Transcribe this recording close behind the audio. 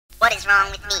is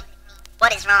wrong with me?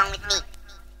 What is wrong with me?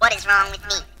 What is wrong with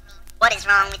me? What is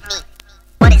wrong with me?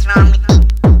 What is wrong with me?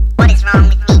 What is wrong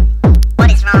with me?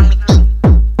 What is wrong with me?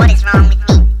 What is wrong with me?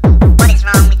 What is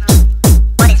wrong with me?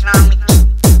 What is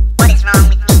wrong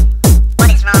with me? What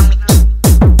is wrong with me?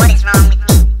 What is wrong with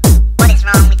me? What is wrong with me? What is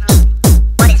wrong with me?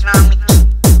 What is wrong with me?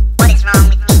 What is wrong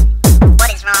with me?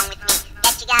 What is wrong with me?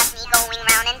 That you got me going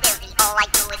round and dizzy. All I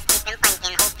do is sleep and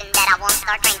thinking, hoping that I won't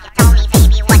start drinking. Tell me,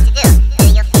 baby, what to do. Do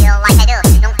you feel like I do?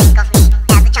 Don't think of me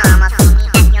as a charmer. See me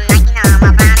as your knight in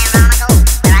armor. Round and round I go.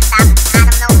 Where I stop, I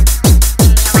don't know.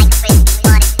 Think in me like a frisbee,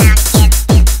 but it's bound to get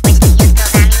risky. You still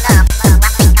I'm in love. I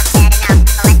think I'm dead enough.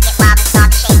 So let's get wild and start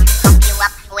to shake. Pump you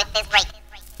up with this break.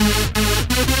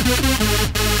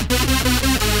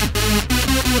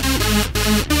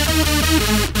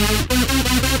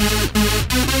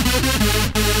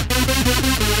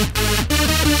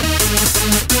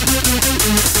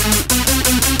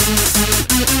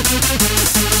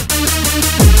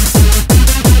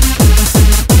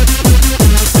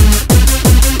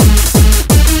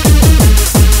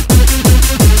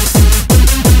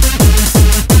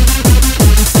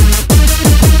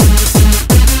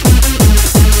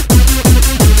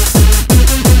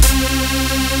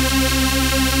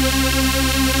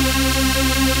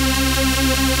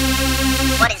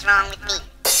 What is wrong with me?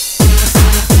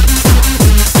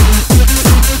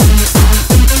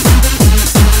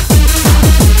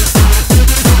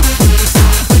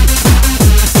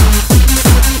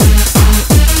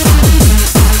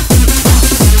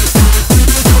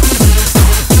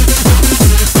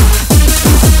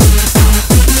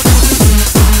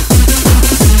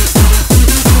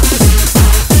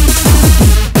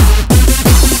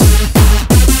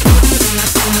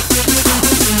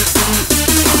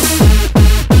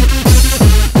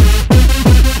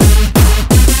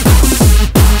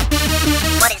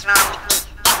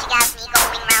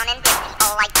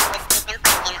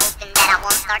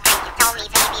 Tell me,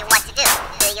 baby, what to do.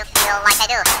 Do you feel like I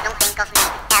do? Don't think of me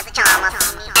as a charmer.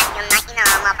 See me as your knight in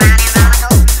armor. Round and round I go.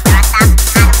 Where I stop,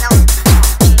 I don't know.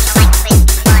 Think in me like a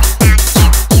frisbee, but it's bound to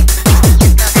get risky. You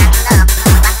still I'm in love.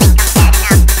 I think I'm dead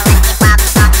enough. So let's get wild and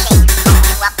start to shake. Pump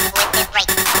you up with this break.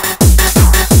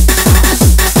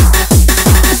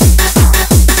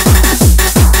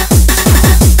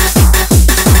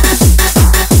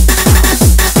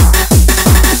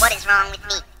 What is wrong with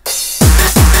me?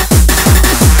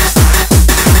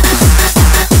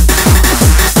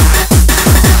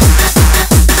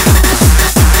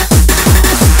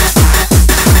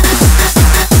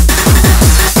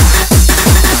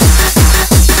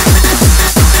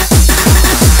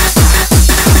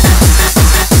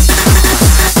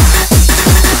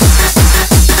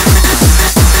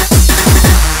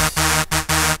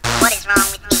 What is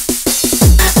wrong with me?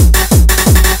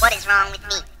 What is wrong with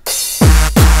me?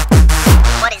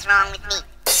 What is wrong with me?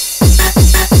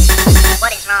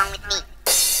 What is wrong with me?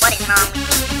 What is wrong with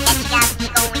me? That you got me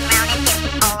going round and dizzy.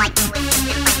 All I do is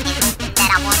sleep and thinking, hoping that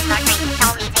I won't start drinking.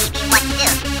 Tell me, baby, what to do.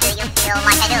 Do you feel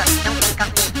like I do? Don't think of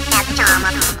me as a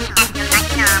charmer. See me as your knight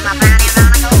in armor. Round and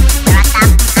round I go.